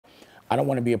I don't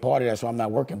want to be a part of that, so I'm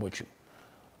not working with you.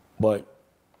 But,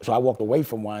 so I walked away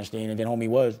from Weinstein, and then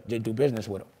homie did do business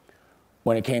with him.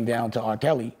 When it came down to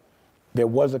RKelly, there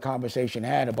was a conversation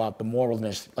had about the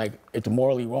moralness, like it's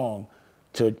morally wrong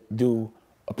to do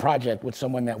a project with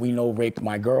someone that we know raped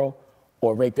my girl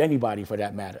or raped anybody for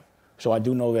that matter. So I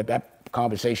do know that that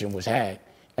conversation was had,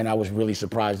 and I was really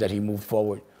surprised that he moved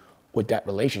forward with that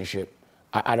relationship.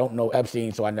 I don't know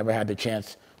Epstein, so I never had the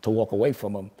chance to walk away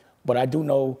from him. But I do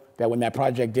know that when that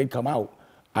project did come out,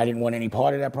 I didn't want any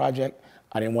part of that project.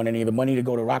 I didn't want any of the money to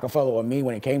go to Rockefeller or me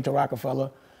when it came to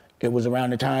Rockefeller. It was around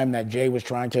the time that Jay was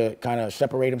trying to kind of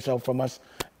separate himself from us,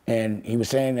 and he was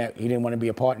saying that he didn't want to be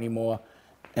a part anymore.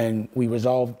 And we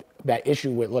resolved that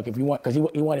issue with, look, if you want, because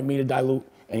he wanted me to dilute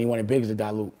and he wanted Biggs to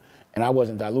dilute. And I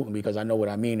wasn't diluting because I know what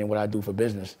I mean and what I do for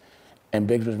business. And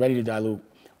Biggs was ready to dilute,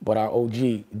 but our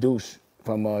OG, Deuce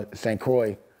from St.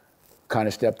 Croix, kind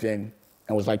of stepped in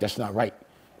and was like, that's not right.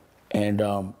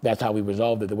 And that's how we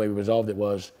resolved it. The way we resolved it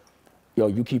was, yo,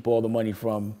 you keep all the money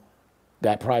from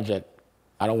that project.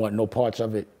 I don't want no parts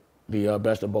of it, the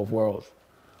best of both worlds.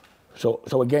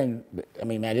 So again, I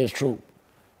mean, that is true.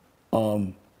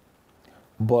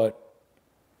 But,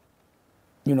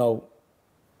 you know,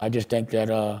 I just think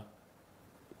that,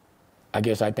 I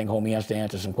think homie has to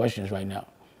answer some questions right now.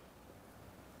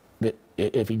 But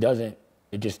if he doesn't,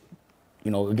 it just,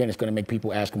 you know, again, it's going to make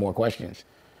people ask more questions.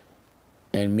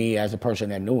 And me, as a person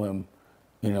that knew him,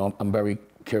 you know, I'm very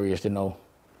curious to know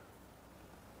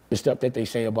the stuff that they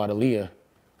say about Aaliyah.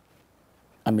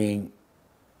 I mean,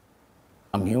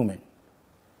 I'm human.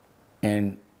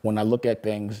 And when I look at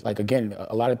things, like, again,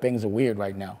 a lot of things are weird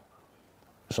right now.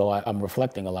 So I'm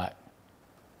reflecting a lot.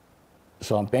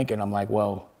 So I'm thinking, I'm like,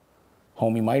 well,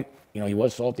 homie might, you know, he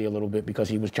was salty a little bit because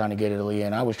he was trying to get at Aaliyah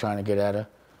and I was trying to get at her.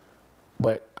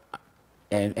 But,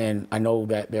 and I know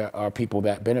that there are people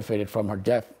that benefited from her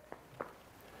death.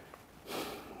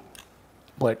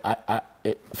 But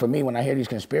for me, when I hear these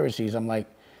conspiracies, I'm like,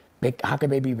 how could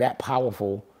they be that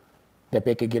powerful that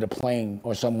they could get a plane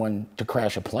or someone to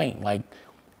crash a plane? Like,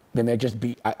 then they'd just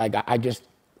be, I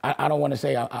don't want to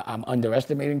say I'm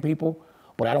underestimating people,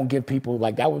 but I don't give people,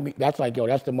 like, that's like, yo,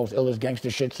 that's the most illest gangster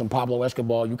shit, some Pablo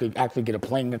Escobar, you could actually get a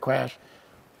plane to crash.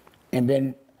 And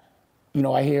then, you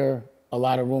know, I hear a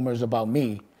lot of rumors about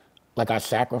me, like I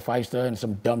sacrificed her and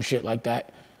some dumb shit like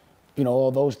that. You know,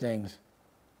 all those things.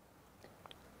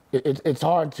 It's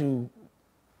hard to,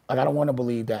 like, I don't want to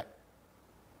believe that,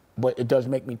 but it does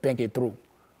make me think it through,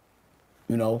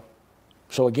 you know?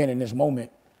 So again, in this moment,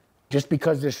 just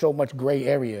because there's so much gray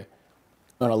area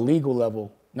on a legal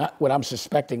level, not what I'm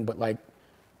suspecting, but like,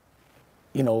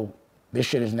 you know, this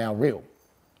shit is now real.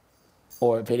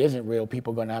 Or if it isn't real,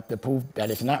 people are gonna have to prove that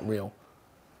it's not real.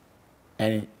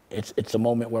 And it's a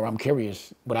moment where I'm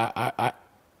curious. But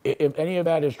if any of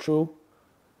that is true,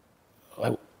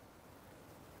 like,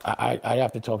 I'd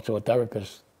have to talk to a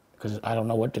therapist because I don't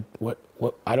know what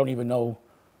I don't even know.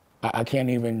 I can't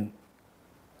even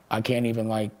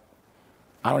like,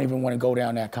 I don't even want to go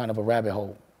down that kind of a rabbit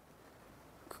hole.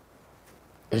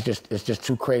 It's just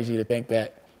too crazy to think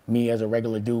that me as a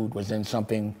regular dude was in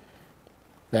something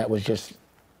that was just,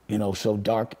 you know, so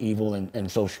dark, evil,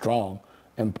 and so strong,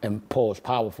 and Paul is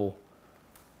powerful,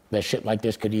 that shit like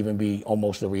this could even be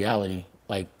almost a reality.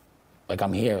 Like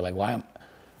I'm here, like why am,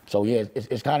 so yeah,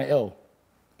 it's kind of ill,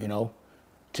 you know,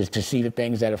 to see the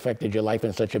things that affected your life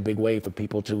in such a big way, for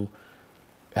people to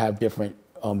have different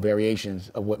variations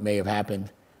of what may have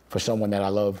happened for someone that I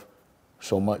love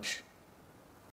so much.